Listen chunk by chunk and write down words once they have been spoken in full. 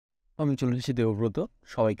আমি চলে এসেছি দেবব্রত।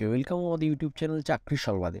 সবাইকে ওয়েলকাম আমাদের ইউটিউব চ্যানেল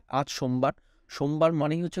চাকরিসংবাদে। আজ সোমবার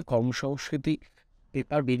মানেই হচ্ছে কর্মসংস্কৃতি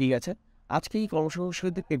পেপার বেরিয়ে গেছে। আজকে এই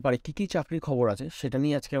কর্মসংস্কৃতি পেপারে কী কী চাকরির খবর আছে সেটা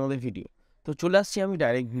নিয়ে আজকে আমাদের ভিডিও। তো চলে আসছি আমি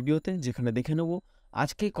ডাইরেক্ট ভিডিওতে, যেখানে দেখে নেব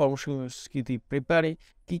আজকে কর্মসংস্কৃতি পেপারে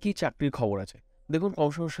কী কী চাকরির খবর আছে। দেখুন,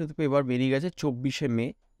 কর্মসংস্কৃতি পেপার বেরিয়ে গেছে 24শে মে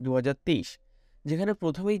 2023। যেখানে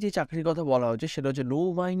প্রথমেই যে চাকরির কথা বলা হচ্ছে সেটা হচ্ছে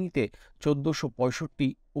নৌবাহিনীতে 1465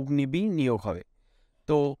 অগ্নিবীর নিয়োগ হবে।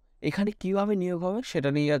 তো এখানে কিভাবে নিয়োগ হবে সেটা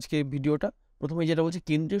নিয়ে আজকে ভিডিওটা। প্রথমে যেটা বলছে,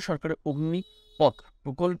 কেন্দ্রীয় সরকারের অগ্নিপথ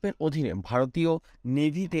প্রকল্পের অধীনে ভারতীয়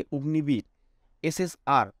নেভিতে অগ্নিবীর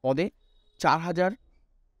SSR পদে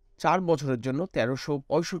 4 বছরের জন্য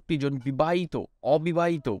 1365 জন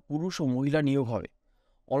অবিবাহিত পুরুষ ও মহিলা নিয়োগ হবে।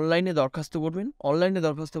 অনলাইনে দরখাস্ত করবেন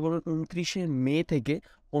 29শে মে থেকে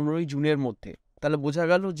 15ই জুনের মধ্যে। তাহলে বোঝা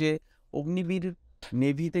গেল যে অগ্নিবীর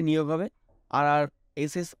নেভিতে নিয়োগ হবে, আর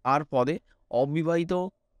SSR পদে অবিবাহিত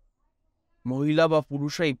মহিলা বা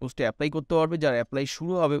পুরুষরা এই পোস্টে অ্যাপ্লাই করতে পারবে, যার অ্যাপ্লাই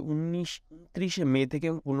শুরু হবে 29শে মে থেকে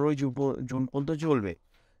 15ই জুন পর্যন্ত চলবে।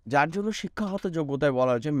 যার জন্য শিক্ষাগত যোগ্যতায়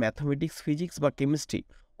বলা হয়েছে ম্যাথমেটিক্স, ফিজিক্স বা কেমিস্ট্রি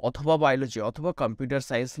অথবা বায়োলজি অথবা কম্পিউটার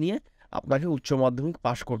সায়েন্স নিয়ে আপনাকে উচ্চ মাধ্যমিক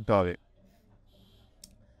পাশ করতে হবে,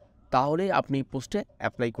 তাহলে আপনি এই পোস্টে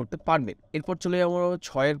অ্যাপ্লাই করতে পারবেন। এরপর চলে যাবো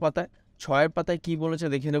 6 পাতায় কি বলেছে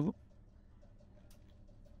দেখে নেব।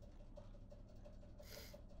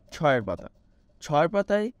 6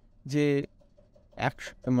 পাতায় যে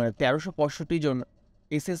 1365 জন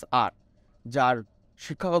SSR, যার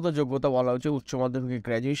শিক্ষাগত যোগ্যতা বলা হচ্ছে উচ্চ মাধ্যমিক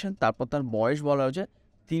গ্র্যাজুয়েশন, তারপর তার বয়স বলা হচ্ছে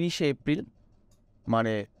 30শে এপ্রিল,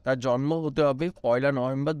 মানে তার জন্ম হতে হবে 1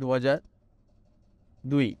 নভেম্বর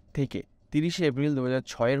 2002 থেকে 30শে এপ্রিল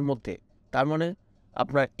 2006-এর মধ্যে। তার মানে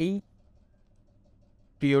আপনার এই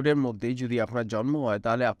পিরিয়ডের মধ্যেই যদি আপনার জন্ম হয়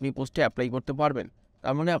তাহলে আপনি পোস্টে অ্যাপ্লাই করতে পারবেন।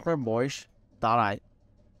 তার মানে আপনার বয়স দাঁড়ায়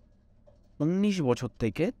 19 বছর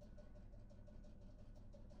থেকে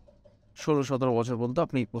 16-17 বছর পর্যন্ত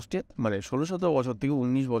আপনি এই পোস্টে, 16-17 বছর থেকে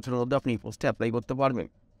 19 বছরের মধ্যে আপনি এই পোস্টে অ্যাপ্লাই করতে পারবেন।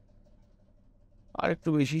 আর একটু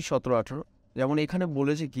বেশি 17-18, যেমন এখানে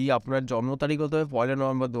বলেছে কি আপনার জন্ম তারিখ হতে হবে 1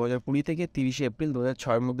 নভেম্বর 2020 থেকে 30শে এপ্রিল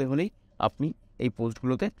 2006-এর মধ্যে হলেই আপনি এই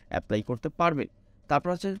পোস্টগুলোতে অ্যাপ্লাই করতে পারবেন। তারপর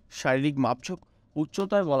আছে শারীরিক মাপঝোঁক।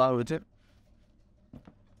 উচ্চতায় বলা হয়েছে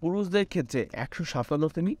পুরুষদের ক্ষেত্রে 157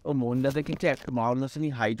 সেমি ও মহিলাদের ক্ষেত্রে 152 সেমি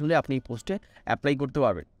হাইট হলে আপনি এই পোস্টে অ্যাপ্লাই করতে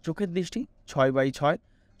পারবেন। চোখের দৃষ্টি 6/6,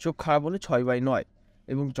 চোখ খারাপ হলে 6/9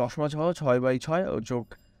 এবং চশমা সহ 6/6 ও চোখ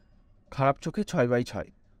খারাপ চোখে 6/6।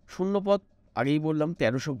 শূন্যপদ আগেই বললাম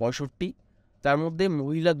 1365, তার মধ্যে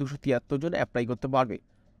মহিলা 273 জন অ্যাপ্লাই করতে পারবে।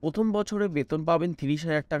 প্রথম বছরে বেতন পাবেন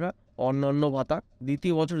 30,000 টাকা অন্যান্য ভাতা,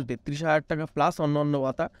 দ্বিতীয় বছরে 33,000 টাকা প্লাস অন্যান্য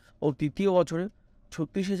ভাতা ও তৃতীয় বছরে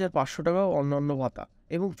 36,500 টাকা অন্যান্য ভাতা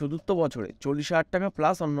এবং চতুর্থ বছরে 40,000 টাকা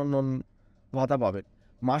প্লাস অন্যান্য ভাতা পাবেন।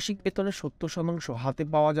 মাসিক বেতনের 70% হাতে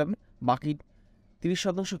পাওয়া যাবে, বাকি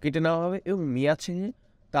 30% কেটে নেওয়া হবে এবং মেয়াদ শেষে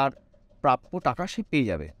তার প্রাপ্য টাকা সে পেয়ে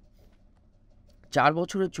যাবে। 4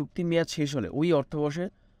 বছরের চুক্তি মেয়াদ শেষ হলে ওই অর্থবর্ষে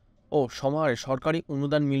সমাহারে সরকারি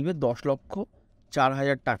অনুদান মিলবে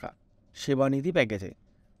 10,04,000 টাকা সেবানিধি প্যাকেজে।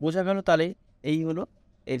 বোঝা গেল তাহলে এই হলো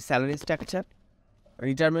এর স্যালারি স্ট্রাকচার।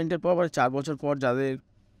 রিটায়ারমেন্টের পর 4 বছর পর যাদের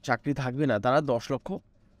চাকরি থাকবে না তারা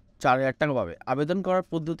 10,04,000 টাকা পাবে। আবেদন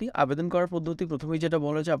করার পদ্ধতি প্রথমেই যেটা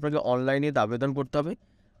বলা হয়েছে, আপনাকে অনলাইনে আবেদন করতে হবে।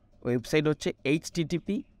 ওয়েবসাইট হচ্ছে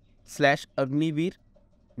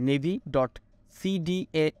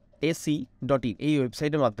http://navy.cdac.in, এই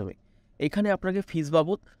ওয়েবসাইটের মাধ্যমে। এখানে আপনাকে ফিস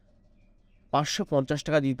বাবদ 550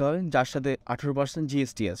 টাকা দিতে হবে, যার সাথে 18%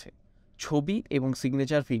 GST আছে। ছবি এবং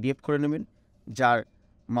সিগনেচার PDF করে নেবেন, যার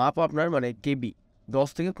মাপ আপনার কেবি 10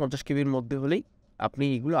 থেকে 50 কেবির মধ্যে হলেই আপনি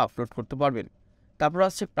এগুলো আপলোড করতে পারবেন। তারপর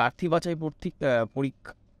আসছে প্রার্থী বাছাই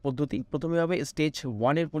পরীক্ষা পদ্ধতি। প্রথমে হবে স্টেজ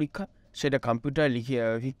 1-এর পরীক্ষা, সেটা কম্পিউটার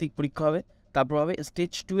ভিত্তিক পরীক্ষা হবে। তারপর হবে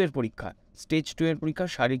স্টেজ 2-এর পরীক্ষা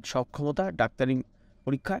শারীরিক সক্ষমতা ডাক্তারি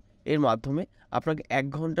পরীক্ষা। এর মাধ্যমে আপনাকে 1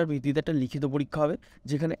 ঘন্টার ভিত্তিতে একটা লিখিত পরীক্ষা হবে,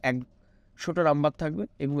 যেখানে 100টা নাম্বার থাকবে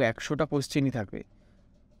এবং 100টা কোয়েশ্চেনই থাকবে,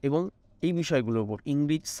 এবং এই বিষয়গুলোর উপর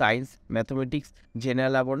English, science, mathematics,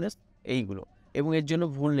 general awareness এইগুলো, এবং এর জন্য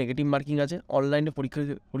ভুল নেগেটিভ মার্কিং আছে। অনলাইনে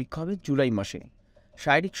পরীক্ষা হবে জুলাই মাসে।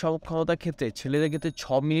 শারীরিক সক্ষমতার ক্ষেত্রে ছেলেদের ক্ষেত্রে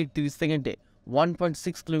 6 মিনিট 30 সেকেন্ডে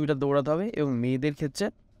 1.6 কিলোমিটার দৌড়াতে হবে এবং মেয়েদের ক্ষেত্রে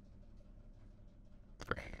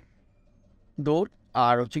দৌড়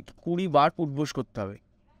আর 20 বার পুটবস করতে হবে,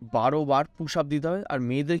 12 বার পুশ আপ দিতে হবে। আর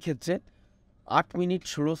মেয়েদের ক্ষেত্রে 8 মিনিট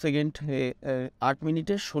 16 সেকেন্ড 8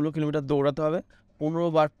 মিনিটে 16 কিলোমিটার দৌড়াতে হবে, 15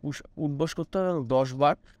 বার উঠবস করতে হবে এবং 10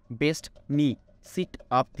 বার বেস্ট নি সিট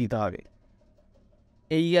আপ দিতে হবে।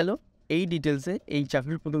 এই গেল এই ডিটেলসে এই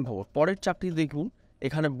চাকরির প্রথম খবর। পরের চাকরি দেখুন,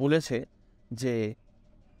 এখানে বলেছে যে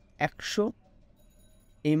 100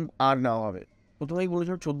 MR নেওয়া হবে। প্রথমেই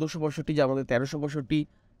বলেছিলাম 1462 যার মধ্যে 1362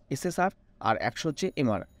 SSR আর 100 হচ্ছে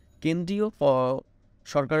MR। কেন্দ্রীয়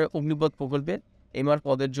সরকারের অগ্নিপথ প্রকল্পে MR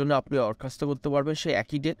পদের জন্য আপনি দরখাস্ত করতে পারবেন সেই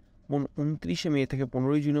একই ডেট 29 মে থেকে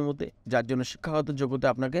 15 জুনের মধ্যে, যার জন্য শিক্ষাগত যোগ্যতা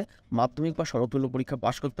আপনাকে মাধ্যমিক বা সমতুল্য পরীক্ষা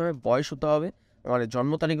পাশ করতে হবে। বয়স হতে হবে, মানে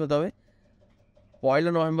জন্ম তারিখ হতে হবে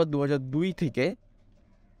 1 নভেম্বর 2002 থেকে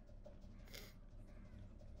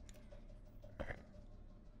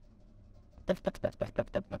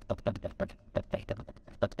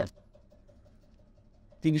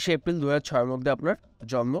 30 এপ্রিল 2006 মধ্যে আপনার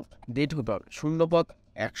জন্ম ডেট হতে হবে। শূন্যপদ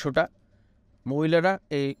 100টা। মহিলারা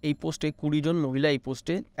এই পোস্টে 20 জন মহিলা এই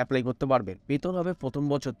পোস্টে অ্যাপ্লাই করতে পারবেন। বেতন হবে প্রথম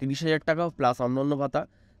বছর 30,000 টাকা প্লাস অন্যান্য ভাতা,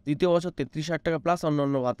 দ্বিতীয় বছর 33,000 টাকা প্লাস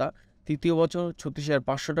অন্যান্য ভাতা, তৃতীয় বছর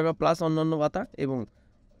 36,500 টাকা প্লাস অন্যান্য ভাতা এবং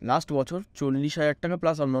লাস্ট বছর 40,000 টাকা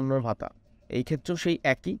প্লাস অন্যান্য ভাতা। এই ক্ষেত্রেও সেই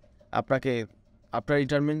একই, আপনাকে আপনার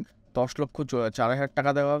রিটায়ারমেন্ট 10,04,000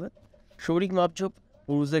 টাকা দেওয়া হবে। শৈরিক মাপঝোপ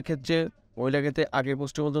পুরুষদের ক্ষেত্রে মহিলার ক্ষেত্রে আগের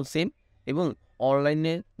পোস্টের মতন সেম এবং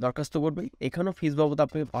অনলাইনে দরখাস্ত করবেন। এখানেও ফিস বাবদ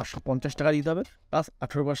আপনাকে 550 টাকা দিতে হবে প্লাস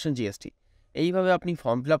 18% GST। এইভাবে আপনি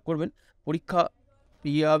ফর্ম ফিল আপ করবেন। পরীক্ষা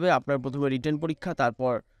হবে আপনার প্রথমে রিটেন পরীক্ষা,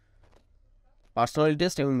 তারপর পার্সোনাল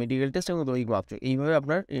টেস্ট এবং মেডিকেল টেস্ট এবং দৈহিক মাপঝোপ। এইভাবে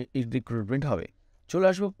আপনার রিক্রুটমেন্ট হবে। চলে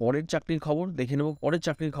আসবো পরের চাকরির খবর, দেখে নেব পরের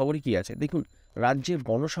চাকরির খবরই কী আছে। দেখুন, রাজ্যে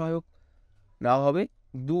গণসহায়ক নেওয়া হবে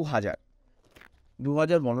 2000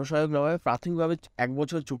 গণসহায়ক নেওয়া হবে। প্রাথমিকভাবে 1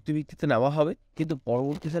 বছর চুক্তিভিত্তিতে নেওয়া হবে, কিন্তু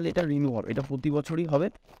পরবর্তীকালে এটা রিনিউ হবে। এটা প্রতি বছরই হবে,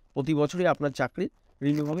 প্রতি বছরই আপনার চাকরি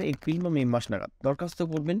রিনিউ হবে এপ্রিল বা মে মাস নাগাদ। দরখাস্ত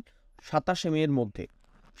করবেন 27 মের মধ্যে।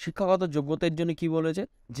 শিক্ষাগত যোগ্যতার জন্য কি বলেছে,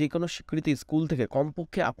 যে কোনো স্বীকৃতি স্কুল থেকে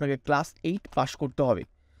কমপক্ষে আপনাকে ক্লাস 8 পাস করতে হবে।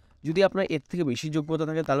 যদি আপনার এর থেকে বেশি যোগ্যতা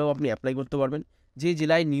থাকে তাহলেও আপনি অ্যাপ্লাই করতে পারবেন। যে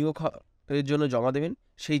জেলায় নিয়োগের জন্য জমা দেবেন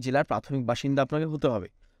সেই জেলার প্রাথমিক বাসিন্দা আপনাকে হতে হবে।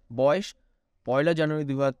 বয়স 1 জানুয়ারি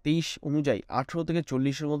 2023 অনুযায়ী 18 থেকে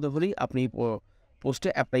 40-এর মধ্যে হলেই আপনি পোস্টে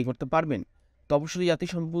অ্যাপ্লাই করতে পারবেন। তপশিলি জাতি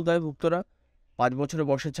সম্প্রদায়ভুক্তরা 5 বছরের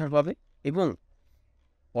বয়সের ছাড় পাবে এবং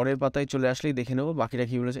পরের পাতায় চলে আসলেই দেখে নেব বাকিরা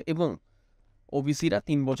কী বলেছে। এবং ওবিসিরা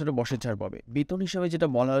 3 বছরের বয়সের ছাড় পাবে। বেতন হিসাবে যেটা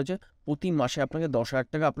বলা হয়েছে, প্রতি মাসে আপনাকে 10,000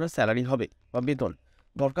 টাকা আপনার স্যালারি হবে বা বেতন।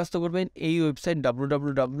 দরখাস্ত করবেন এই ওয়েবসাইট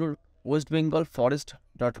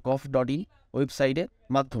www.westbengalforest.gov.in ওয়েবসাইটের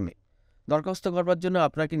মাধ্যমে। দরখাস্ত করবার জন্য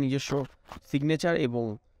আপনাকে নিজস্ব সিগনেচার এবং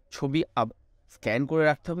ছবি স্ক্যান করে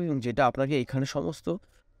রাখতে হবে এবং যেটা আপনাকে এখানে সমস্ত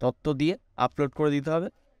তথ্য দিয়ে আপলোড করে দিতে হবে।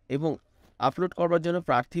 এবং আপলোড করবার জন্য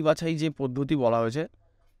প্রার্থী বাছাই যে পদ্ধতি বলা হয়েছে,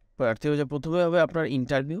 প্রথমে হবে আপনার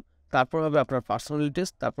ইন্টারভিউ, তারপর হবে আপনার পার্সোনাল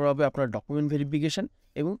টেস্ট, তারপর হবে আপনার ডকুমেন্ট ভেরিফিকেশান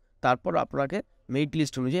এবং তারপর আপনাকে মেরিট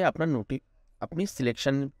লিস্ট অনুযায়ী আপনি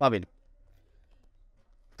সিলেকশন পাবেন।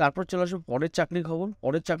 তারপর চলে আসবো পরের চাকরির খবর।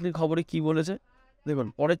 পরের চাকরির খবরে কি বলেছে দেখুন,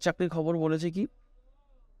 পরের চাকরির খবর বলেছে কি,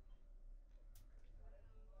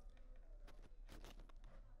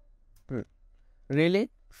 রেলে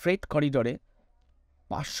ফ্রেট করিডরে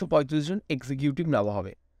 535 জন এক্সিকিউটিভ নেওয়া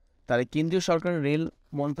হবে। তাহলে কেন্দ্রীয় সরকারের রেল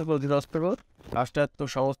মন্ত্রকের অধীনস্থ রাষ্ট্রায়ত্ত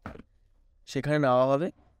সংস্থা সেখানে নেওয়া হবে,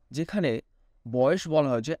 যেখানে বয়স বলা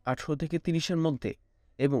হয়েছে 18 থেকে 30-এর মধ্যে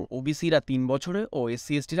এবং ওবিসিরা 3 বছরে ও SC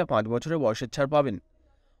STরা 5 বছরের বয়সের ছাড় পাবেন।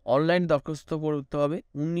 অনলাইন দরখাস্ত করতে হবে।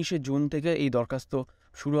 19 জুন থেকে এই দরখাস্ত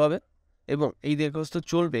শুরু হবে এবং এই দরখাস্ত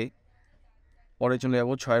চলবে। পরে চলে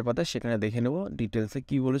যাবো 6-এর পাতায়, সেখানে দেখে নেব ডিটেলসে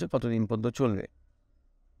কী বলেছে, কতদিন পর্যন্ত চলবে।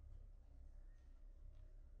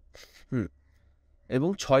 এবং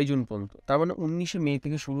 6 জুন পর্যন্ত, তার মানে 19 মে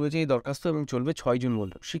থেকে শুরু হয়েছে এই দরখাস্ত এবং চলবে 6 জুন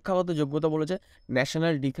পর্যন্ত। শিক্ষাগত যোগ্যতা বলেছে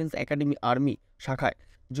ন্যাশনাল ডিফেন্স একাডেমি আর্মি শাখায়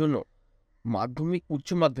জন্য মাধ্যমিক, উচ্চ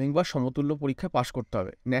মাধ্যমিক বা সমতুল্য পরীক্ষায় পাশ করতে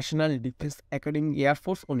হবে। ন্যাশনাল ডিফেন্স একাডেমি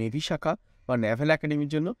এয়ারফোর্স ও নেভি শাখা বা নেভেল একাডেমির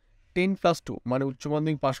জন্য 10+2 মানে উচ্চ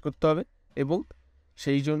মাধ্যমিক পাশ করতে হবে এবং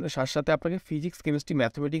সেই জন্য সাথে সাথে আপনাকে ফিজিক্স, কেমিস্ট্রি,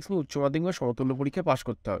 ম্যাথমেটিক্স নিয়ে উচ্চ মাধ্যমিক বা সমতুল্য পরীক্ষায় পাশ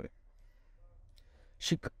করতে হবে।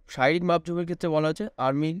 শারীরিক মাপজোপের ক্ষেত্রে বলা হয়েছে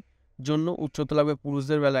আর্মির জন্য উচ্চতা লাগবে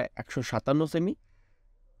পুরুষদের বেলায় 157 সেমি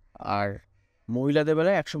আর মহিলাদের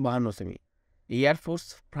বেলায় 152 সেমি। এয়ারফোর্স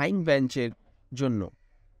ফ্লাইং ব্রাঞ্চের জন্য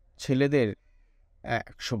ছেলেদের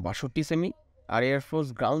 162 সেমি আর এয়ারফোর্স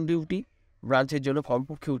গ্রাউন্ড ডিউটি ব্রাঞ্চের জন্য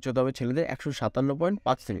কমপক্ষে উচ্চতা হবে ছেলেদের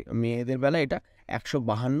 157.5 সেমি, মেয়েদের বেলায় এটা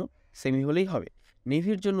 152 সেমি হলেই হবে।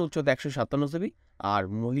 নেভির জন্য উচ্চতা 157 সেমি আর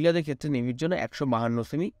মহিলাদের ক্ষেত্রে নেভির জন্য 152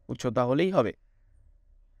 সেমি উচ্চতা হলেই হবে।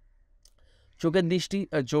 চোখের দৃষ্টি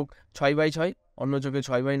চোখ 6/6, অন্য চোখে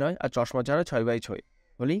 6/9 আর চশমা ছাড়া 6/6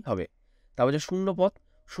 হলেই হবে। তারপর যে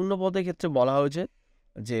শূন্য পদের ক্ষেত্রে বলা হয়েছে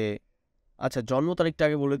যে, আচ্ছা জন্ম তারিখটা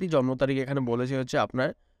আগে বলে দিই। জন্ম তারিখ এখানে বলেছে হচ্ছে আপনার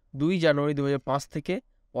 2 জানুয়ারি 2005 থেকে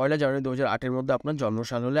 1 জানুয়ারি 2008-এর মধ্যে আপনার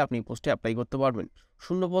জন্মসাল হলে আপনি পোস্টে অ্যাপ্লাই করতে পারবেন।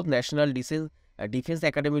 শূন্যপদ ন্যাশনাল ডিফেন্স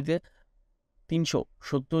একাডেমিতে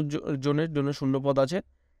 370 জনের জন্য শূন্যপদ আছে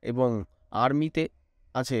এবং আর্মিতে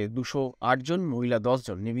আছে 208 জন, মহিলা 10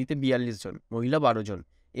 জন, নেভিতে 42 জন, মহিলা 12 জন,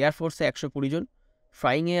 এয়ারফোর্সে 120 জন,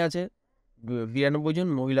 ফ্লাইংয়ে আছে 92 জন,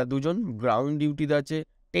 মহিলা 2 জন, গ্রাউন্ড ডিউটিতে আছে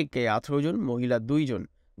টেকে 18 জন, মহিলা 2 জন,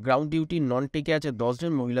 গ্রাউন্ড ডিউটি নন টেকে আছে 10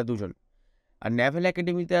 জন, মহিলা 2 জন, আর নেভেল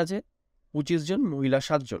একাডেমিতে আছে 25 জন, মহিলা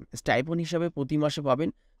 7 জন। স্টাইপন হিসাবে প্রতি মাসে পাবেন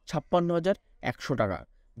 56,100 টাকা।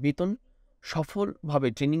 বেতন সফলভাবে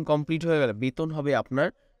ট্রেনিং কমপ্লিট হয়ে গেলে বেতন হবে আপনার,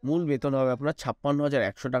 মূল বেতন হবে আপনার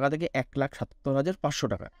 56,100 টাকা থেকে 1,77,500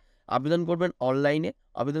 টাকা। আবেদন করবেন অনলাইনে।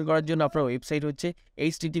 আবেদন করার জন্য আপনার ওয়েবসাইট হচ্ছে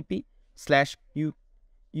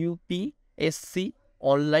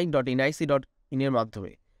http://upsconline.nic.in এর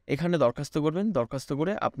মাধ্যমে। এখানে দরখাস্ত করবেন। দরখাস্ত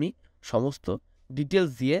করে আপনি সমস্ত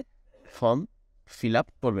ডিটেলস দিয়ে ফর্ম ফিল আপ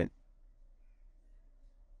করবেন।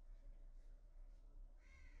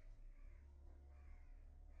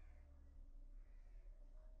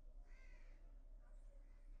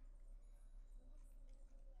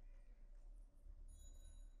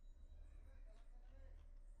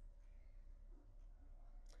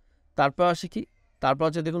 তারপর আসে কি, তারপর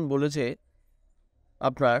হচ্ছে দেখুন বলেছে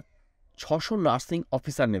আপনার 600 নার্সিং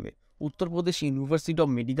অফিসার নেবে। উত্তরপ্রদেশ ইউনিভার্সিটি অফ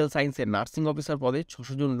মেডিকেল সায়েন্সের নার্সিং অফিসার পদে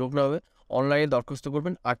 600 জন লোক নেওয়া হবে। অনলাইনে দরখাস্ত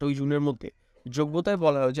করবেন 8ই জুনের মধ্যে। যোগ্যতায়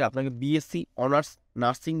বলা হয়েছে আপনাকে বিএসসি অনার্স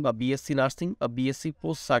নার্সিং বা বিএসসি নার্সিং বা বিএসসি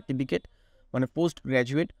পোস্ট সার্টিফিকেট মানে পোস্ট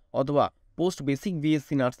গ্র্যাজুয়েট অথবা পোস্ট বেসিক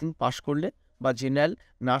বিএসসি নার্সিং পাশ করলে বা জেনারেল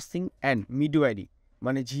নার্সিং অ্যান্ড মিডওয়াইরি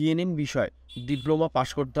মানে জিএনএম বিষয় ডিপ্লোমা পাশ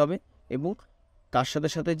করতে হবে, এবং তার সাথে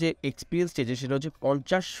সাথে যে এক্সপিরিয়েন্স চেয়েছে সেটা হচ্ছে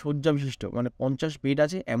 50 শয্যা বিশিষ্ট মানে 50 বেড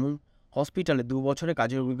আছে এমন হসপিটালে 2 বছরের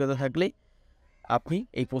কাজের অভিজ্ঞতা থাকলেই আপনি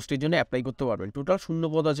এই পোস্টের জন্য অ্যাপ্লাই করতে পারবেন। টোটাল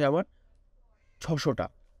শূন্যপদ আছে আমার 600টা।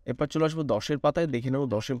 এরপর চলে আসবো 10-এর পাতায়, দেখে নেব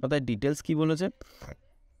 10-এর পাতায় ডিটেলস কি বলেছে।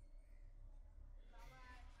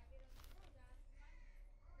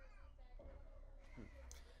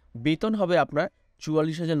 বেতন হবে আপনার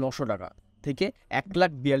 44,900 টাকা থেকে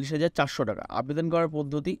 1,42,400 টাকা। আবেদন করার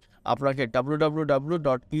পদ্ধতি আপনাকে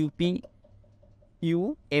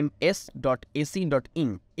www.ums.ac.in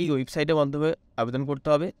এই ওয়েবসাইটের মাধ্যমে আবেদন করতে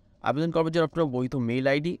হবে। আবেদন করার জন্য আপনার বৈধ মেইল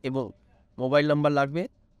আইডি এবং মোবাইল নাম্বার লাগবে।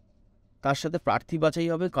 তার সাথে প্রার্থী বাছাই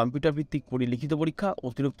হবে, কম্পিউটার ভিত্তিক পরিলিখিত পরীক্ষা।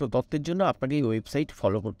 অতিরিক্ত তথ্যের জন্য আপনাকে এই ওয়েবসাইট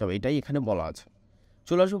ফলো করতে হবে, এটাই এখানে বলা আছে।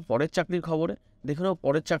 চলে আসবো পরের চাকরির খবরে, দেখে নেব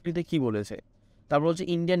পরের চাকরিতে কি বলেছে। তারপর হচ্ছে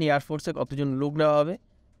ইন্ডিয়ান এয়ারফোর্সে কতজন লোক নেওয়া হবে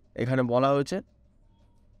এখানে বলা হয়েছে,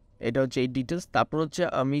 এটা হচ্ছে এই ডিটেলস। তারপর হচ্ছে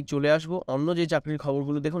আমি চলে আসবো অন্য যে চাকরির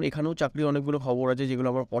খবরগুলো। দেখুন এখানেও চাকরির অনেকগুলো খবর আছে যেগুলো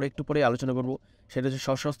আমরা পরে একটু পরে আলোচনা করব। সেটা হচ্ছে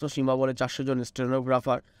সশস্ত্র সীমা বলে 400 জন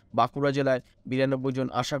স্টেনোগ্রাফার, বাঁকুড়া জেলায় 92 জন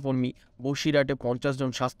আশাকর্মী, বসিরহাটে 50 জন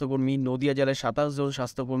স্বাস্থ্যকর্মী, নদিয়া জেলায় 27 জন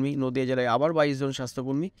স্বাস্থ্যকর্মী, নদিয়া জেলায় আবার 22 জন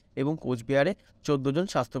স্বাস্থ্যকর্মী এবং কোচবিহারে 14 জন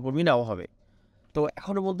স্বাস্থ্যকর্মী নেওয়া হবে। তো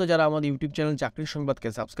এখনও মধ্যে যারা আমাদের ইউটিউব চ্যানেল চাকরির সংবাদকে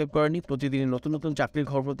সাবস্ক্রাইব করেনি, প্রতিদিন নতুন নতুন চাকরির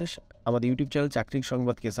খবর পেতে আমাদের ইউটিউব চ্যানেল চাকরির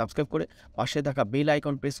সংবাদকে সাবস্ক্রাইব করে পাশে থাকা বেল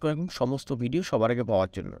আইকন প্রেস করে রাখুন সমস্ত ভিডিও সবার আগে পাওয়ার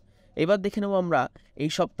জন্য। এবার দেখে নেব আমরা এই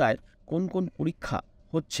সপ্তাহে কোন কোন পরীক্ষা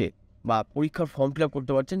হচ্ছে বা পরীক্ষার ফর্ম ফিল আপ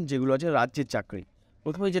করতে পারছেন যেগুলো আছে রাজ্যের চাকরি।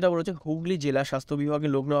 প্রথমে যেটা বলেছে হুগলি জেলা স্বাস্থ্য বিভাগে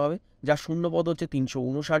লোক নেওয়া হবে, যার শূন্যপদ হচ্ছে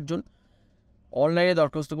 359 জন। অনলাইনে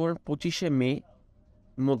দরখাস্ত করুন 25শে মে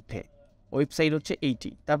মধ্যে। ওয়েবসাইট হচ্ছে এইটি।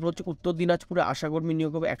 তারপর হচ্ছে উত্তর দিনাজপুরে আশাকর্মী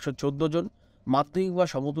নিয়োগ হবে 114 জন। মাধ্যমিক বা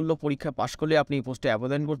সমতুল্য পরীক্ষা পাশ করলে আপনি এই পোস্টে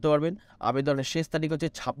আবেদন করতে পারবেন। আবেদনের শেষ তারিখ হচ্ছে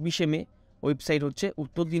 26শে মে। ওয়েবসাইট হচ্ছে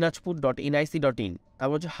uttorDinajpur.nic.in।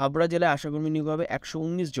 তারপর হচ্ছে হাবড়া জেলায় আশাকর্মী নিয়োগ হবে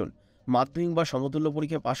 119 জন। মাধ্যমিক বা সমতুল্য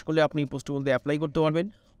পরীক্ষা পাশ করলে আপনি এই পোস্টের মধ্যে অ্যাপ্লাই করতে পারবেন।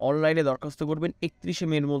 অনলাইনে দরখাস্ত করবেন 31শে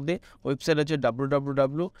মের মধ্যে। ওয়েবসাইট হচ্ছে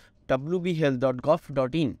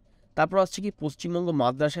www.wbhealth.govt.in। তারপর আসছে কি পশ্চিমবঙ্গ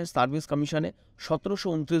মাদ্রাসায় সার্ভিস কমিশনে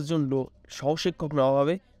 1729 জন সহশিক্ষক নেওয়া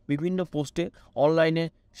হবে বিভিন্ন পোস্টে। অনলাইনে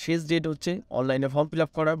শেষ ডেট হচ্ছে অনলাইনে ফর্ম ফিল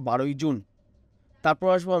আপ করার 12ই জুন। তারপর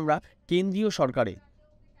আসবো আমরা কেন্দ্রীয়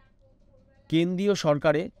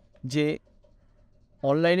সরকারে যে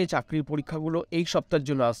অনলাইনে চাকরির পরীক্ষাগুলো এই সপ্তাহের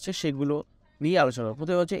জন্য আসছে সেগুলো নিয়ে আলোচনা।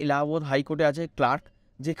 প্রথমে হচ্ছে এলাহাবাদ হাইকোর্টে আছে ক্লার্ক,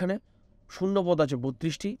 যেখানে শূন্যপদ আছে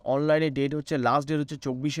 32টি। অনলাইনে ডেট হচ্ছে লাস্ট ডেট হচ্ছে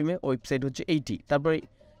 24শে মে। ওয়েবসাইট হচ্ছে এইটি। তারপরে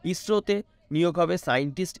ইসরোতে নিয়োগ হবে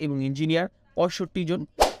সায়েন্টিস্ট এবং ইঞ্জিনিয়ার 65 জন।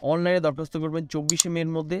 অনলাইনে দরখাস্ত করবেন 24শে মের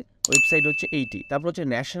মধ্যে। ওয়েবসাইট হচ্ছে এইটি। তারপর হচ্ছে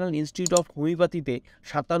national institute of হোমিওপ্যাথিতে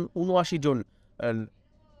 79 John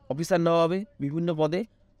officer নেওয়া হবে বিভিন্ন পদে।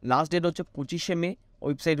 লাস্ট ডেট হচ্ছে 25শে মে।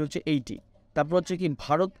 ওয়েবসাইট হচ্ছে এইটি। তারপর হচ্ছে কি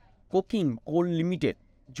ভারত কোকিং কোল লিমিটেড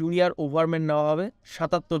জুনিয়র ওভারম্যান নেওয়া হবে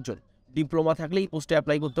 77 জন। ডিপ্লোমা থাকলেই পোস্টে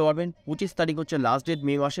অ্যাপ্লাই করতে পারবেন। 25 তারিখ হচ্ছে লাস্ট ডেট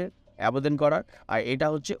মে মাসে আবেদন করার, আর এটা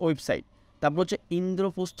হচ্ছে ওয়েবসাইট। তারপর হচ্ছে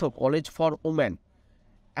Indraprastha college for woman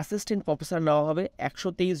assistant professor নেওয়া হবে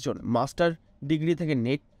 123 জন। মাস্টার ডিগ্রি থেকে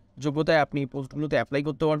নেট যোগ্যতায় আপনি এই পোস্টগুলোতে অ্যাপ্লাই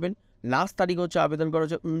করতে পারবেন। লাস্ট তারিখ হচ্ছে আবেদন করা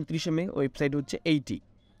হচ্ছে 29শে মে। ওয়েবসাইট হচ্ছে এইটি।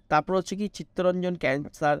 তারপর হচ্ছে কি চিত্তরঞ্জন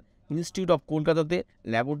ক্যান্সার ইনস্টিটিউট অফ কলকাতাতে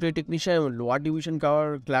ল্যাবরেটরি টেকনিশিয়ান এবং লোয়ার ডিভিশন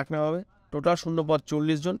ক্লার্ক নেওয়া হবে। টোটাল শূন্যপদ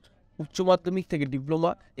 40 জন। উচ্চ মাধ্যমিক থেকে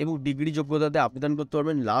ডিপ্লোমা এবং ডিগ্রি যোগ্যতাতে আবেদন করতে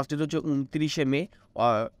পারবেন। লাস্ট ডেট হচ্ছে 29শে মে।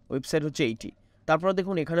 ওয়েবসাইট হচ্ছে এইটি। তারপরে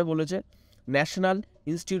দেখুন এখানে বলেছে national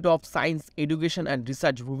institute of science education and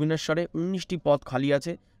research ভুবনেশ্বরে 19টি পদ খালি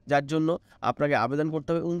আছে, যার জন্য আপনাকে আবেদন করতে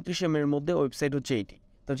হবে 29শে মের মধ্যে। ওয়েবসাইট হচ্ছে এইটি।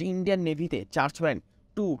 তো হচ্ছে ইন্ডিয়ান নেভিতে চার্জম্যান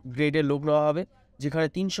 2 গ্রেডের লোক নেওয়া হবে, যেখানে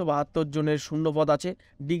 372 জনের শূন্যপদ আছে।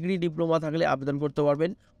 ডিগ্রি ডিপ্লোমা থাকলে আবেদন করতে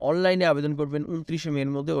পারবেন। অনলাইনে আবেদন করবেন 29শে মের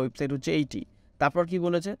মধ্যে। ওয়েবসাইট হচ্ছে এইটি। তারপর কি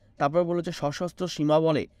বলেছে? তারপর বলেছে সশস্ত্র সীমা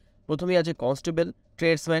বলে প্রথমেই আছে কনস্টেবল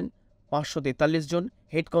ট্রেডসম্যান 543 জন,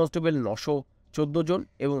 হেড কনস্টেবল 914 জন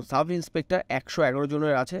এবং সাব ইন্সপেক্টর 111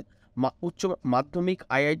 জনের আছে। উচ্চ মাধ্যমিক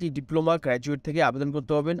আইআইটি ডিপ্লোমা গ্র্যাজুয়েট থেকে আবেদন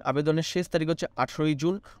করতে পারবেন। আবেদনের শেষ তারিখ হচ্ছে 18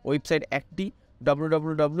 জুন। ওয়েবসাইট একটি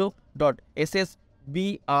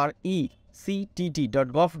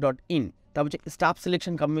www.ssbrecitt.gov.in। তারপর হচ্ছে স্টাফ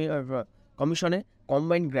সিলেকশন কমিশনে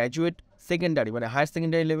কম্বাইন্ড গ্র্যাজুয়েট সেকেন্ডারি মানে হায়ার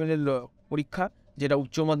সেকেন্ডারি লেভেলের পরীক্ষা, যেটা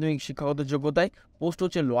উচ্চ মাধ্যমিক শিক্ষাগত যোগ্যতায়। পোস্ট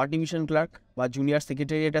হচ্ছে লোয়ার ডিভিশন ক্লার্ক বা junior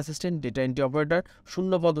secretariat assistant, data entry operator.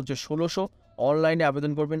 শূন্যপদ হচ্ছে 1600। অনলাইনে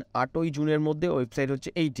আবেদন করবেন 8ই জুনের মধ্যে। ওয়েবসাইট হচ্ছে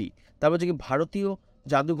এইটি। তারপর হচ্ছে কি ভারতীয়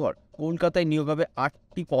জাদুঘর কলকাতায় নিয়োগ হবে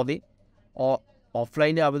 8টি পদে।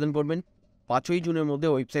 অফলাইনে আবেদন করবেন 5ই জুনের মধ্যে।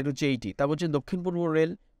 ওয়েবসাইট হচ্ছে এইটি। তারপর হচ্ছে দক্ষিণ পূর্ব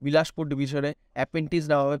রেল বিলাসপুর ডিভিশনে অ্যাপ্রেন্টিস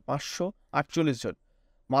নেওয়া হবে 548 জন।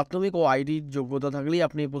 মাধ্যমিক ও আইডির যোগ্যতা থাকলেই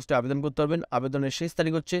আপনি এই পোস্টে আবেদন করতে পারবেন। আবেদনের শেষ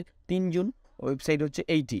তারিখ হচ্ছে 3 জুন। ওয়েবসাইট হচ্ছে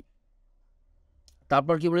এইটি।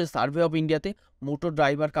 তারপর কি বলে সার্ভে অফ ইন্ডিয়াতে মোটর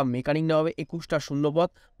ড্রাইভার কাম মেকানিক নেওয়া হবে 21টা শূন্যপদ।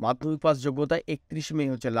 মাধ্যমিক পাস যোগ্যতায় 31 মে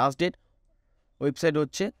হচ্ছে লাস্ট ডেট। ওয়েবসাইট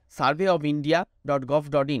হচ্ছে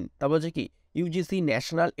surveyofIndia.gov.in। তারপর হচ্ছে কি ইউজিসি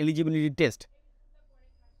ন্যাশনাল এলিজিবিলিটি টেস্ট,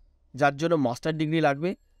 যার জন্য মাস্টার ডিগ্রি লাগবে।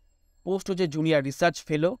 পোস্ট হচ্ছে junior research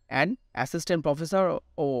fellow and assistant professor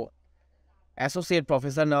O associate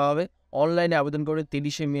professor নেওয়া হবে। অনলাইনে আবেদন করে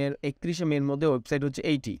 31শে মের মধ্যে। ওয়েবসাইট হচ্ছে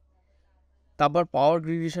এইটি। তারপর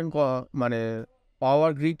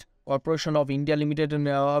power grid corporation of India লিমিটেডে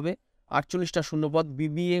নেওয়া হবে 48টা শূন্যপদ।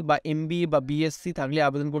 বিবিএ বা এমবিএ বা বিএসসি থাকলে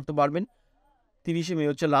আবেদন করতে পারবেন। 30শে মে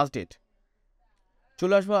হচ্ছে লাস্ট ডেট।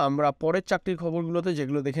 চলে আসবো আমরা পরের চাকরির খবরগুলোতে,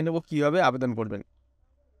 যেগুলো দেখে নেব কীভাবে আবেদন করবেন।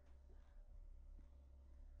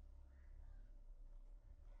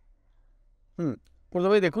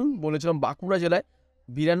 প্রথমেই দেখুন বলেছিলাম বাঁকুড়া জেলায়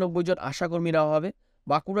 92 জন আশাকর্মী নেওয়া হবে।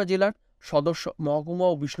 বাঁকুড়া জেলার সদস্য মহকুমা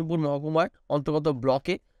ও বিষ্ণুপুর মহকুমার অন্তর্গত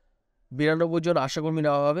ব্লকে 92 জন আশাকর্মী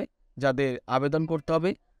নেওয়া হবে, যাদের আবেদন করতে হবে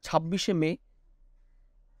 26শে মে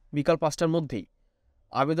বিকাল 5টার মধ্যেই।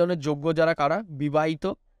 আবেদনের যোগ্য যারা কারা? বিবাহিত,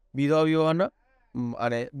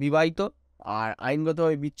 বিবাহিত আর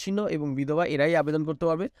আইনগতভাবে বিচ্ছিন্ন এবং বিধবা, এরাই আবেদন করতে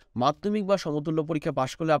পারবে। মাধ্যমিক বা সমতুল্য পরীক্ষা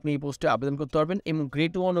পাশ করলে আপনি এই পোস্টে আবেদন করতে পারবেন এবং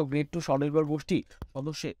গ্রেড 1 ও গ্রেড 2 স্বনির্ভর গোষ্ঠী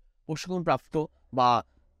সদস্যের প্রশিক্ষণপ্রাপ্ত বা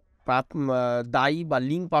দায়ী বা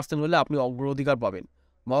লিঙ্ক পার্সন হলে আপনি অগ্রাধিকার পাবেন।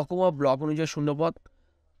 মহকুমা ব্লক অনুযায়ী শূন্যপদ।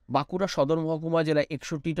 বাঁকুড়া সদর মহকুমা জেলায়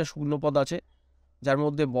 61টা শূন্যপদ আছে, যার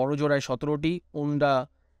মধ্যে বড়জোড়ায় 17টি, ওন্ডা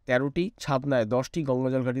 13টি, ছাতনায় 10টি,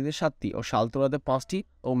 গঙ্গাজলঘাটিতে 7টি ও শালতোড়াতে 5টি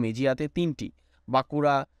ও মেজিয়াতে 3টি।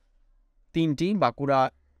 বাঁকুড়া 3টি, বাঁকুড়া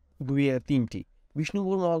 2-এ 3টি।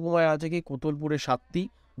 বিষ্ণুপুর মহকুমায় আছে কি কোতলপুরে 7টি,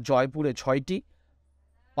 জয়পুরে 6টি,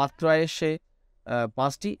 পাত্রায়েশে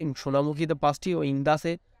 5টি, সোনামুখীতে 5টি ও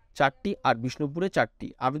ইন্দাসে 4টি আর বিষ্ণুপুরে 4টি।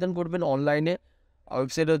 আবেদন করবেন অনলাইনে।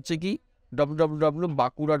 ওয়েবসাইট হচ্ছে কি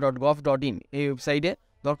www.bakura.gov.in। এই ওয়েবসাইটে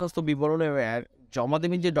দরখাস্ত বিবরণে জমা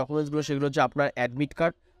দেবেন যে ডকুমেন্টসগুলো, সেগুলো হচ্ছে আপনার অ্যাডমিট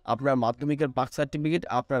কার্ড, আপনার মাধ্যমিকের মার্কস সার্টিফিকেট,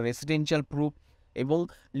 আপনার রেসিডেন্সিয়াল প্রুফ এবং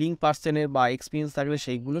লিঙ্ক পার্সনের বা এক্সপিরিয়েন্স থাকলে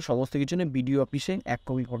সেইগুলো সমস্ত কিছু নিয়ে বিডিও অফিসে 1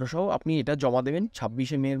 কপি ফটোসহ আপনি এটা জমা দেবেন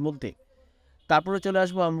 26শে মের মধ্যে। তারপরে চলে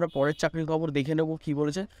আসবো আমরা পরের চাকরির খবর দেখে নেব কী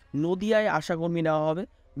বলেছে। নদিয়ায় আশাকর্মী নেওয়া হবে।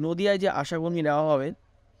 নদিয়ায় যে আশাকর্মী নেওয়া হবে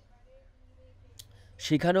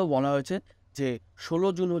সেখানেও বলা হয়েছে যে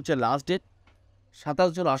 16 জুন হচ্ছে লাস্ট ডেট।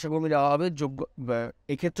 27 জন আশাকর্মী নেওয়া হবে।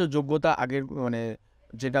 এক্ষেত্রে যোগ্যতা আগের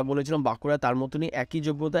যেটা বলেছিলাম বাঁকুড়া তার মতনই একই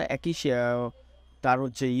যোগ্যতা, একই তার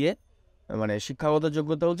হচ্ছে শিক্ষাগত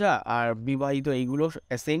যোগ্যতা হচ্ছে, আর বিবাহিত এইগুলো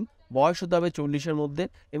সেম। বয়স হতে হবে 40-এর মধ্যে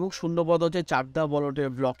এবং শূন্যপদ হচ্ছে চাকদা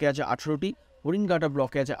ব্লকে আছে 18টি, হরিণঘাটা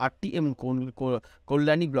ব্লকে আছে 8টি এবং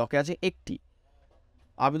কল্যাণী ব্লকে আছে 1টি।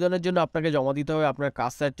 আবেদনের জন্য আপনাকে জমা দিতে হবে আপনার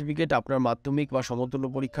কাস্ট সার্টিফিকেট, আপনার মাধ্যমিক বা সমতুল্য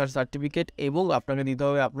পরীক্ষার সার্টিফিকেট এবং আপনাকে দিতে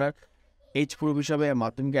হবে আপনার এজ প্রুফ হিসাবে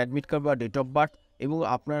মাধ্যমিক অ্যাডমিট কার্ড বা ডেট অফ বার্থ এবং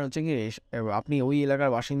আপনার হচ্ছে কি আপনি ওই এলাকার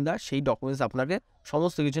বাসিন্দা, সেই ডকুমেন্টস আপনাকে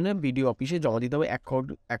সমস্ত কিছু নিয়ে বিডিও অফিসে জমা দিতে হবে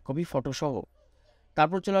 1 কপি ফটোসহ।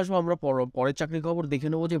 তারপর চলে আসবো আমরা পরের চাকরির খবর দেখে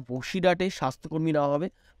নেবো যে বসিরহাটে স্বাস্থ্যকর্মী নেওয়া হবে।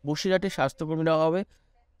 বসিরহাটে স্বাস্থ্যকর্মী নেওয়া হবে।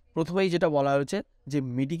 প্রথমেই যেটা বলা হয়েছে যে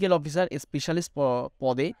মেডিকেল অফিসার স্পেশালিস্ট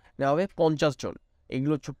পদে নেওয়া হবে 50 জন।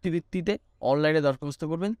 এগুলো চুক্তিভিত্তিতে অনলাইনে দরখাস্ত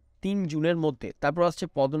করবেন 3 জুনের মধ্যে। তারপর আসছে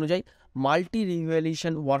পদ অনুযায়ী মাল্টি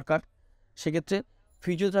রিভ্যালুয়েশন ওয়ার্কার, সেক্ষেত্রে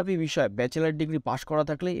ফিজিওথেরাপি বিষয়ে ব্যাচেলার ডিগ্রি পাশ করা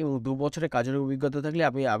থাকলে এবং 2 বছরের কাজের অভিজ্ঞতা থাকলে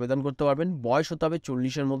আপনি আবেদন করতে পারবেন। বয়স হতে হবে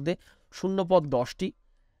 40-এর মধ্যে, শূন্য পদ 10টি,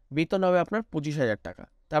 বেতন হবে আপনার 25,000 টাকা।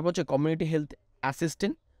 তারপর হচ্ছে কমিউনিটি হেলথ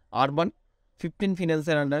অ্যাসিস্ট্যান্ট আরবান 15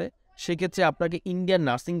 ফিন্যান্সের আন্ডারে, সেক্ষেত্রে আপনাকে ইন্ডিয়ান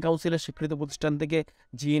নার্সিং কাউন্সিলের স্বীকৃত প্রতিষ্ঠান থেকে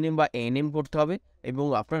জিএনএম বা এএনএম করতে হবে এবং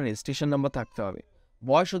আপনার রেজিস্ট্রেশন নাম্বার থাকতে হবে।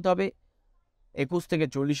 বয়স হতে হবে 21 থেকে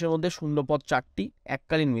 40-এর মধ্যে, শূন্য পদ 4টি,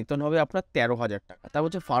 এককালীন বেতন হবে আপনার 13,000 টাকা। তারপর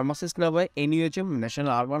হচ্ছে ফার্মাসিস্ট না হয় এনইউএচএম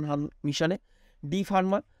ন্যাশনাল আরবান মিশনে ডি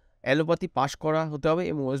ফার্মা অ্যালোপ্যাথি পাশ করা হতে হবে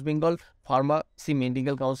এবং ওয়েস্ট বেঙ্গল ফার্মাসি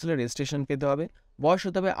মেডিকেল কাউন্সিলের রেজিস্ট্রেশন পেতে হবে। বয়স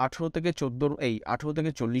হতে হবে 18 থেকে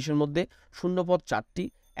 40-এর মধ্যে, শূন্য পদ 4টি,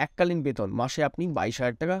 এককালীন বেতন মাসে আপনি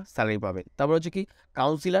 22,000 টাকা স্যালারি পাবেন। তারপর হচ্ছে কি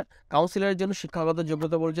কাউন্সিলারের জন্য শিক্ষাগত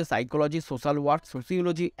যোগ্যতা বলছে psychology, social work,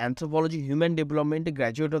 sociology, anthropology, human ডেভেলপমেন্টে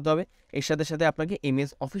graduate হতে হবে। এর সাথে সাথে আপনাকে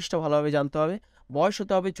এমএস অফিসটা ভালোভাবে জানতে হবে। বয়স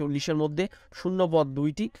হতে হবে 40-এর মধ্যে, শূন্য পদ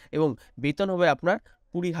 2টি এবং বেতন হবে আপনার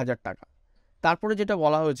 20,000 টাকা। তারপরে যেটা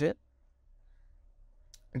বলা হয়েছে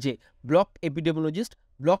যে ব্লক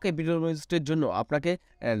এপিডেমিওলজিস্টের জন্য আপনাকে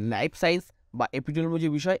লাইফ সায়েন্স বা এপিডেমিওলজি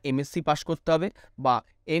বিষয়ে এমএসসি পাস করতে হবে বা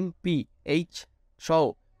এমপিএইচ সহ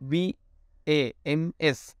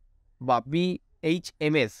বিএএমএস বা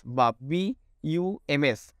বিএইচএমএস বা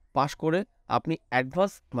বিইউএমএস পাস করে আপনি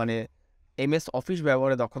অ্যাডভান্স মানে এমএস অফিস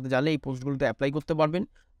ব্যবহারে দক্ষতা জানলে এই পোস্টগুলোতে অ্যাপ্লাই করতে পারবেন।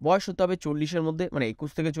 বয়স হতে হবে 40-এর মধ্যে, মানে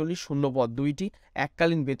 21 থেকে 40, শূন্য পদ 2টি,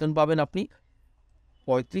 এককালীন বেতন পাবেন আপনি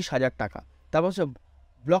 35,000 টাকা। তারপর হচ্ছে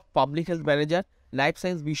block public health manager, life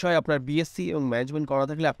science বিষয়ে আপনার বিএসসি এবং ম্যানেজমেন্ট করা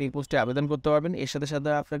থাকলে আপনি এই পোস্টে আবেদন করতে পারবেন। এর সাথে সাথে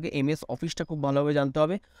আপনাকে এমএস অফিসটা খুব ভালোভাবে জানতে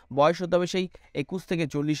হবে। বয়স হতে হবে সেই 21 থেকে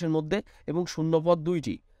 40-এর মধ্যে এবং শূন্য পদ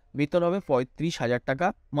 2টি, বেতন হবে 35,000 টাকা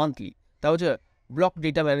মান্থলি। তা হচ্ছে ব্লক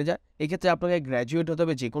ডেটা ম্যানেজার, এক্ষেত্রে আপনাকে গ্র্যাজুয়েট হতে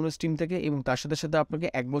হবে যে কোনো স্ট্রিম থেকে এবং তার সাথে সাথে আপনাকে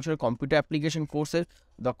 1 বছরের কম্পিউটার অ্যাপ্লিকেশন কোর্সের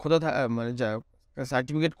দক্ষতা মানে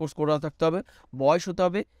সার্টিফিকেট কোর্স করা থাকতে হবে। বয়স হতে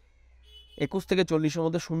হবে 21 থেকে 40-এর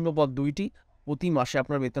মধ্যে, শূন্য পদ 2টি, প্রতি মাসে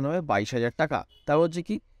আপনার বেতন হবে 22,000 টাকা। তারপর হচ্ছে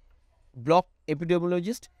কি ব্লক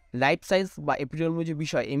এপিডেমিওলজিস্ট, লাইফ সায়েন্স বা এপিডেমিওলজি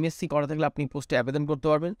বিষয়ে এমএসসি করা থাকলে আপনি পোস্টে আবেদন করতে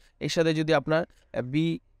পারবেন। এর সাথে যদি আপনার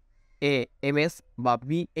বিএএমএস বা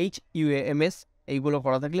বিএইচইউএমএস এইগুলো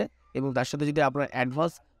করা থাকলে এবং তার সাথে যদি আপনার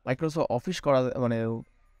অ্যাডভান্স মাইক্রোসফট অফিস করা মানে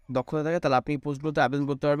দক্ষতা থাকে তাহলে আপনি পোস্টগুলোতে আবেদন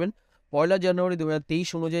করতে পারবেন। 1 জানুয়ারি 2023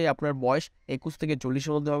 অনুযায়ী আপনার বয়স 21 থেকে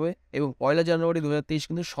 40-এর মধ্যে হবে এবং 1 জানুয়ারি 2023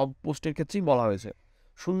 কিন্তু সব পোস্টের ক্ষেত্রেই বলা হয়েছে।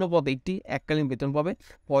 শূন্য পদ 1টি, এককালীন বেতন পাবে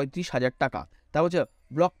 35,000 টাকা। তা হচ্ছে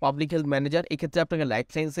ব্লক পাবলিক হেলথ ম্যানেজার, এক্ষেত্রে আপনাকে লাইফ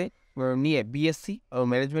সায়েন্সে নিয়ে বিএসসি ও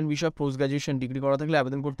ম্যানেজমেন্ট বিষয়ে পোস্ট গ্রাজুয়েশন ডিগ্রি করা থাকলে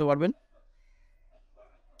আবেদন করতে পারবেন।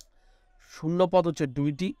 শূন্য পদ হচ্ছে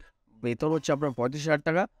 2টি, বেতন হচ্ছে আপনার 35,000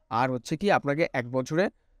 টাকা আর হচ্ছে কি আপনাকে 1 বছরে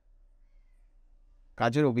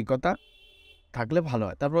কাজের অভিজ্ঞতা থাকলে ভালো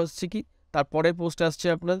হয়। তারপর হচ্ছে কি তারপরের পোস্টে আসছে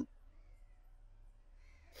আপনার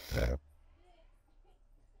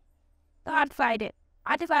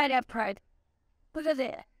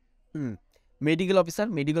মেডিকেল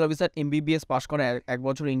অফিসার এমবিবিএস পাস করা 1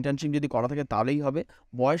 বছর ইন্টার্নশিপ যদি করা থাকে তাহলেই হবে।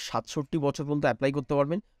 বয়স 67 বছর পর্যন্ত অ্যাপ্লাই করতে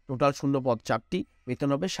পারবেন। টোটাল শূন্য পদ 4টি, বেতন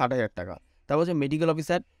হবে 60,000 টাকা। তারপর হচ্ছে মেডিকেল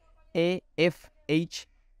অফিসার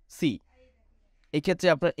এএফএইচসি, এক্ষেত্রে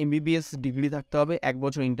আপনার এমবিবিএস ডিগ্রি থাকতে হবে, 1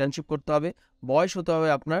 বছর ইন্টার্নশিপ করতে হবে। বয়স হতে হবে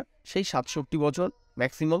আপনার সেই 67 বছর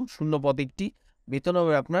ম্যাক্সিমাম, শূন্য পদ 1টি, বেতন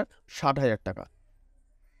হবে আপনার 60,000 টাকা।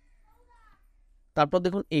 তারপর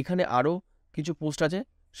দেখুন এখানে আরও কিছু পোস্ট আছে,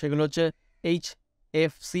 সেগুলো হচ্ছে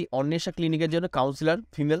এইচএফসি অন্বেষা ক্লিনিকের জন্য কাউন্সিলর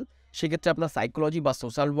ফিমেল, সেক্ষেত্রে আপনার সাইকোলজি বা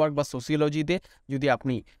সোশ্যাল ওয়ার্ক বা সোসিওলজিতে যদি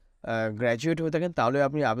আপনি গ্র্যাজুয়েট হয়ে থাকেন তাহলে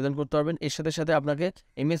আপনি আবেদন করতে পারবেন। এর সাথে সাথে আপনাকে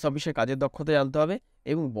এমএস অফিসের কাজের দক্ষতা জানতে হবে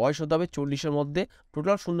এবং বয়স হতে হবে 40-এর মধ্যে,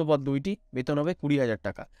 টোটাল শূন্য পদ 2টি, বেতন হবে 20,000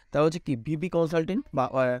 টাকা। তা হচ্ছে কি ভিবি কনসালটেন্ট বা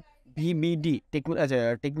ভিবিডি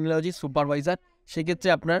টেকনোলজি সুপারভাইজার, সেক্ষেত্রে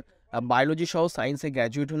আপনার বায়োলজি সহ সায়েন্সে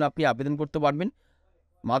গ্র্যাজুয়েট হলে আপনি আবেদন করতে পারবেন।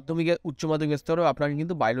 মাধ্যমিকের উচ্চ মাধ্যমিক স্তরেও আপনাকে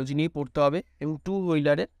কিন্তু বায়োলজি নিয়ে পড়তে হবে এবং 2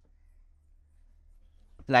 হুইলারের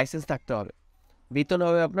লাইসেন্স থাকতে হবে। বেতন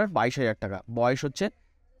হবে আপনার 22,000 টাকা। বয়স হচ্ছে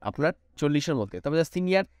আপনার 40-এর মধ্যে। তবে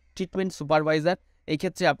সিনিয়র ট্রিটমেন্ট সুপারভাইজার, এই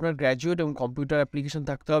ক্ষেত্রে আপনার গ্র্যাজুয়েট এবং কম্পিউটার অ্যাপ্লিকেশন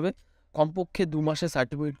থাকতে হবে, কমপক্ষে 2 মাসের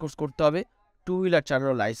সার্টিফিকেট কোর্স করতে হবে, 2 হুইলার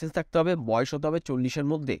চালানোর লাইসেন্স থাকতে হবে, বয়স হতে হবে 40-এর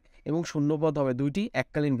মধ্যে এবং শূন্যপদ হবে 2টি,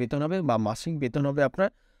 এককালীন বেতন হবে বা মাসিক বেতন হবে আপনার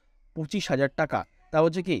 25,000 টাকা। তা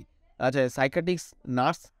হচ্ছে কি আচ্ছা সাইকাট্রিক্স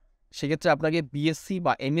নার্স, সেক্ষেত্রে আপনাকে বিএসসি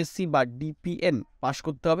বা এমএসসি বা ডিপিএম পাস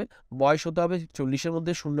করতে হবে। বয়স হতে হবে 40-এর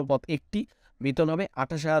মধ্যে, শূন্য পদ 1টি, বেতন হবে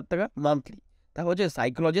 28,000 টাকা মান্থলি। তা হচ্ছে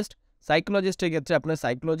সাইকোলজিস্টের ক্ষেত্রে আপনার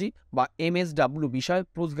সাইকোলজি বা এমএসডাব্লিউ বিষয়ে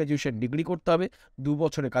পোস্ট গ্রাজুয়েশন ডিগ্রি করতে হবে, 2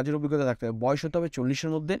 বছরের কাজের অভিজ্ঞতা থাকতে হবে, বয়স হতে হবে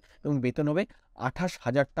 40-এর মধ্যে এবং বেতন হবে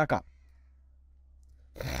 28,000 টাকা।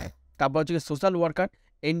 তারপর হচ্ছে সোশ্যাল ওয়ার্কার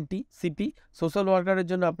NTCP। সোশ্যাল ওয়ার্কারের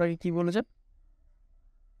জন্য আপনাকে কি বলেছে,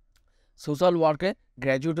 সোশ্যাল ওয়ার্কে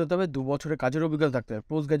গ্র্যাজুয়েট হতে হবে, 2 বছরের কাজের অভিজ্ঞতা থাকতে হবে,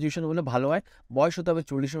 পোস্ট গ্র্যাজুয়েশন হলে ভালো হয়, বয়স হতে হবে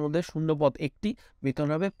 40-এর মধ্যে, শূন্য পদ একটি, বেতন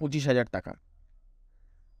হবে 25,000 টাকা।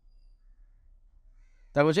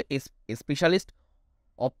 তারপর হচ্ছে স্পেশালিস্ট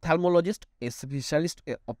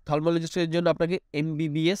অপথ্যালমোলজিস্টের জন্য আপনাকে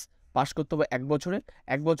MBBS পাস করতে হবে 1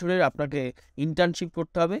 বছরের আপনাকে ইন্টার্নশিপ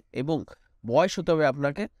করতে হবে এবং বয়স হতে হবে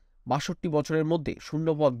আপনাকে 62 বছরের মধ্যে, শূন্য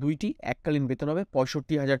পদ 2টি, এককালীন বেতন হবে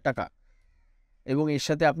 65,000 টাকা এবং এর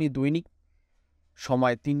সাথে আপনি দৈনিক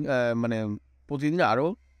সময় মানে প্রতিদিন আরও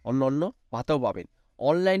অন্য ভাতাও পাবেন।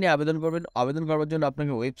 অনলাইনে আবেদন করবেন। আবেদন করার জন্য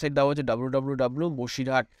আপনাকে ওয়েবসাইট দেওয়া হচ্ছে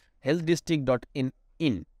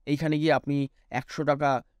www.bosirhat.healthdistrict.in। এইখানে গিয়ে আপনি 100 টাকা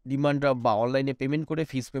ডিমান্ড ড্রাফট বা অনলাইনে পেমেন্ট করে,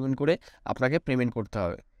 ফিস পেমেন্ট করে আপনাকে পেমেন্ট করতে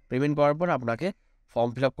হবে। পেমেন্ট করার পর আপনাকে ফর্ম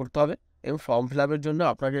ফিল আপ করতে হবে এবং ফর্ম ফিল আপের জন্য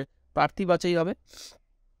আপনাকে প্রার্থী বাছাই হবে।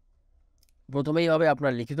 প্রথমেই হবে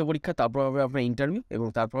আপনার লিখিত পরীক্ষা, তারপর হবে আপনার ইন্টারভিউ এবং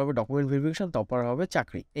তারপর হবে ডকুমেন্ট ভেরিফিকেশন, তারপর হবে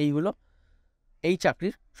চাকরি। এইগুলো এই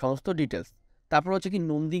চাকরির সমস্ত ডিটেলস। তারপর হচ্ছে কি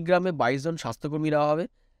নন্দীগ্রামে 22 জন স্বাস্থ্যকর্মী দেওয়া হবে।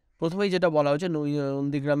 প্রথমেই যেটা বলা হচ্ছে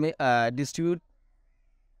নন্দীগ্রামে distribute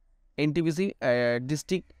NTPC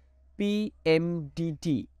district PMDT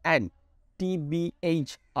and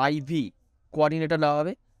TBHIV coordinator নেওয়া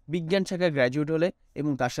হবে। বিজ্ঞান শাখায় গ্র্যাজুয়েট হলে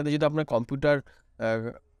এবং তার সাথে যদি আপনার কম্পিউটার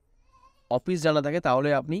অফিস জানা থাকে তাহলে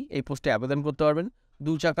আপনি এই পোস্টে আবেদন করতে পারবেন।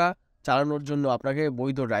 2 চাকা চালানোর জন্য আপনাকে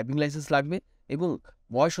বৈধ ড্রাইভিং লাইসেন্স লাগবে এবং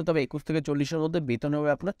বয়স হতে হবে 21 থেকে 40-এর মধ্যে, বেতন হবে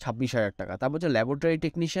আপনার 26,000 টাকা। তারপর হচ্ছে ল্যাবরেটরি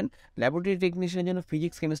টেকনিশিয়ানের জন্য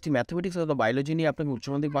ফিজিক্স, কেমিস্ট্রি, ম্যাথমেটিক্স অথবা বায়োলজি নিয়ে আপনাকে উচ্চ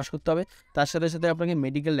মাধ্যমিক পাস করতে হবে। তার সাথে সাথে আপনাকে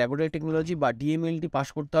মেডিকেল ল্যাবরেটরি টেকনোলজি বা DMLT পাস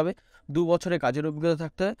করতে হবে। 2 বছরের কাজের অভিজ্ঞতা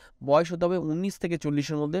থাকতে হবে। বয়স হতে হবে 19 থেকে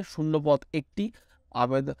 40-এর মধ্যে, শূন্য পদ একটি,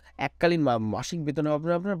 এককালীন মাসিক বেতন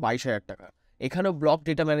হবে আপনার 22,000 টাকা। এখানেও ব্লক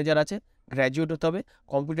ডেটা ম্যানেজার আছে, গ্র্যাজুয়েট হতে হবে,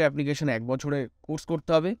 কম্পিউটার অ্যাপ্লিকেশন 1 বছরের কোর্স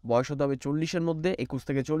করতে হবে, বয়স হতে হবে 40-এর মধ্যে, 21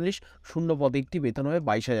 থেকে 40, শূন্য পদ একটি, বেতন হবে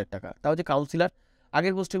 22,000 টাকা। তা হচ্ছে কাউন্সিলর।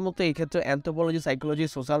 আগের পোস্টের মধ্যে এই ক্ষেত্রে অ্যানথ্রোপোলজি, সাইকোলজি,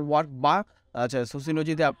 সোশ্যাল ওয়ার্ক বা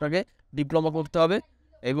সোসিওলজিতে আপনাকে ডিপ্লোমা করতে হবে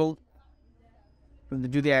এবং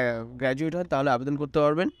যদি গ্র্যাজুয়েট হয় তাহলে আবেদন করতে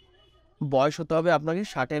পারবেন। বয়স হতে হবে আপনাকে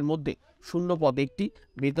 60-এর মধ্যে, শূন্য পদ একটি,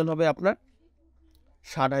 বেতন হবে আপনার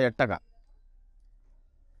 60,000 টাকা।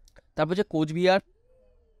 তারপর হচ্ছে কোচবিহার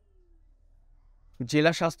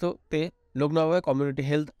জেলা স্বাস্থ্যতে লগ্ন হবে কমিউনিটি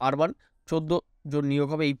হেলথ আরবান, 14 জন নিয়োগ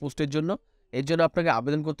হবে এই পোস্টের জন্য। এর জন্য আপনাকে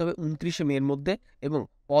আবেদন করতে হবে 29শে মের মধ্যে এবং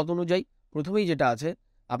পদ অনুযায়ী প্রথমেই যেটা আছে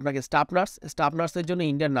আপনাকে স্টাফ নার্সের জন্য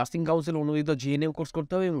ইন্ডিয়ান নার্সিং কাউন্সিল অনুমোদিত GNM কোর্স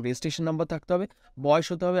করতে হবে এবং রেজিস্ট্রেশন নাম্বার থাকতে হবে। বয়স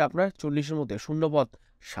হতে হবে আপনার 40-এর মধ্যে, শূন্য পদ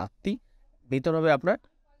 7টি, বেতন হবে আপনার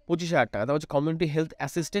 25,000 টাকা। তা হচ্ছে community health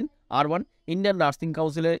assistant R1, Indian nursing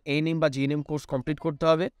কাউন্সিলের ANM বা GNM কোর্স কমপ্লিট করতে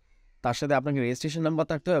হবে। তার সাথে আপনাকে রেজিস্ট্রেশন নাম্বার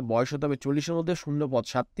থাকতে হবে। বয়স হতে হবে 40-এর মধ্যে, শূন্য পদ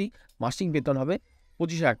 7টি, মাসিক বেতন হবে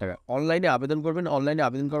 25,000 টাকা। অনলাইনে আবেদন করবেন। অনলাইনে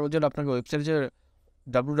আবেদন করার জন্য আপনাকে ওয়েবসাইট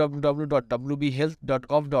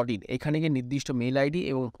www.wbhealth.gov.in, এখানে গিয়ে নির্দিষ্ট মেল ID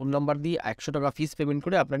এবং ফোন নাম্বার দিয়ে 100 টাকা ফিস পেমেন্ট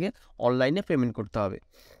করে আপনাকে অনলাইনে পেমেন্ট করতে হবে।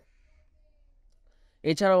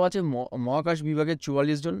 এছাড়াও আছে মহাকাশ বিভাগের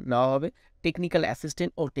 44 জন নেওয়া হবে, টেকনিক্যাল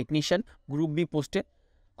অ্যাসিস্ট্যান্ট ও টেকনিশিয়ান গ্রুপ বি পোস্টে।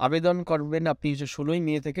 আবেদন করবেন আপনি 16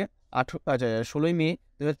 মে থেকে 16 মে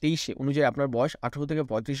 2023 অনুযায়ী আপনার বয়স 18 থেকে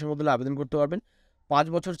 35-এর মধ্যে আবেদন করতে পারবেন। 5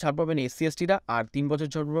 বছর ছাড় পাবেন SC/STরা আর 3 বছর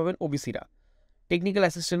ছাড় পাবেন OBCরা। টেকনিক্যাল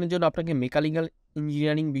অ্যাসিস্ট্যান্টের জন্য আপনাকে মেকানিক্যাল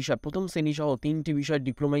ইঞ্জিনিয়ারিং বিষয় প্রথম শ্রেণী সহ 3টি বিষয়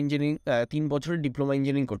ডিপ্লোমা ইঞ্জিনিয়ারিং 3 বছরের ডিপ্লোমা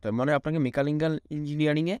ইঞ্জিনিয়ারিং করতে হবে। মানে আপনাকে মেকানিক্যাল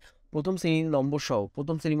ইঞ্জিনিয়ারিংয়ে প্রথম শ্রেণীর নম্বর সহ,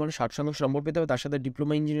 প্রথম শ্রেণী মানে 60% নম্বর পেতে হবে, তার সাথে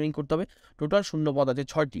ডিপ্লোমা ইঞ্জিনিয়ারিং করতে হবে। টোটাল শূন্য পদ আছে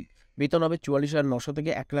 6টি, বেতন হবে 44,900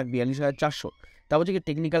 থেকে 1,42,400। তারপর হচ্ছে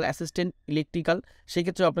টেকনিক্যাল অ্যাসিস্ট্যান্ট ইলেকট্রিক্যাল,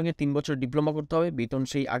 সেক্ষেত্রে আপনাকে 3 বছর ডিপ্লোমা করতে হবে, বেতন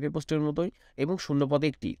সেই আগের পোস্টের মতোই এবং শূন্য পদে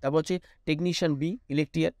একটি। তারপর হচ্ছে টেকনিশিয়ান বি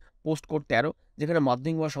ইলেকট্রিয়ান, পোস্ট কোড 13, যেখানে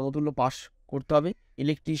মাধ্যমিক বা সমতুল্য পাস করতে হবে।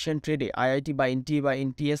 ইলেকট্রিশিয়ান ট্রেডে IIT বা NTA বা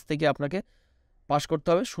NTS থেকে আপনাকে পাস করতে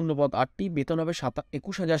হবে। শূন্য পদ 8টি, বেতন হবে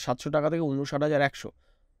 21,700 টাকা থেকে 59,100।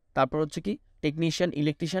 তারপর হচ্ছে কি টেকনিশিয়ান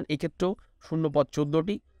ইলেকট্রিশিয়ান, এক্ষেত্রেও শূন্য পদ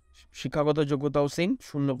 14টি, শিক্ষাগত যোগ্যতাও সেম,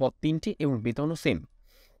 শূন্য পদ 3টি এবং বেতনও সেম।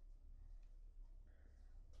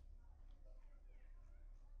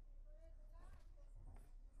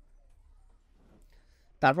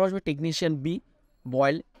 তারপর আসবে technician B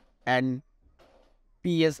boil and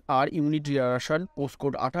PSR unit রিয়ারেশন, post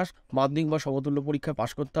code 28, মাধ্যমিক বা সমতুল্য পরীক্ষায়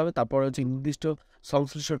পাস করতে হবে। তারপর হচ্ছে নির্দিষ্ট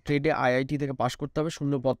সংশ্লিষ্ট ট্রেডে IIT থেকে পাস করতে হবে।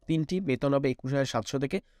 শূন্য পদ 3টি, বেতন হবে 21,700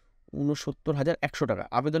 থেকে 69,100 টাকা।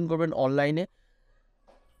 আবেদন করবেন অনলাইনে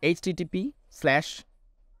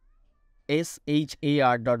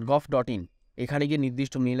http://shar.gov.in, এখানে গিয়ে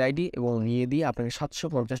নির্দিষ্ট মেল ID এবং নিয়ে দিয়ে আপনাকে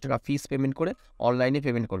 750 টাকা ফিস পেমেন্ট করে অনলাইনে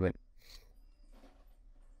পেমেন্ট করবেন।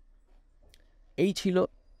 এই ছিল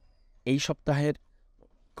এই সপ্তাহের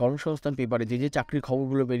কর্মসংস্থান পেপারে যে চাকরির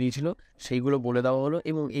খবরগুলো বেরিয়েছিল সেইগুলো বলে দেওয়া হলো,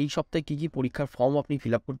 এবং এই সপ্তাহে কী কী পরীক্ষার ফর্ম আপনি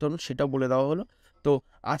ফিল আপ করতে হলো সেটাও বলে দেওয়া হলো। তো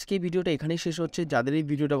আজকে এই ভিডিওটা এখানেই শেষ হচ্ছে। যাদের এই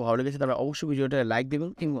ভিডিওটা ভালো লেগেছে তারা অবশ্যই ভিডিওটা লাইক দেবেন,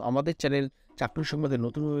 এবং আমাদের চ্যানেল চাকরি সংবাদে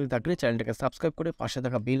নতুন হয়ে থাকলে চ্যানেলটাকে সাবস্ক্রাইব করে পাশে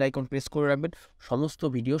থাকা বেল আইকন প্রেস করে রাখবেন সমস্ত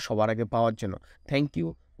ভিডিও সবার আগে পাওয়ার জন্য। Thank you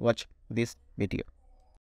watch this video.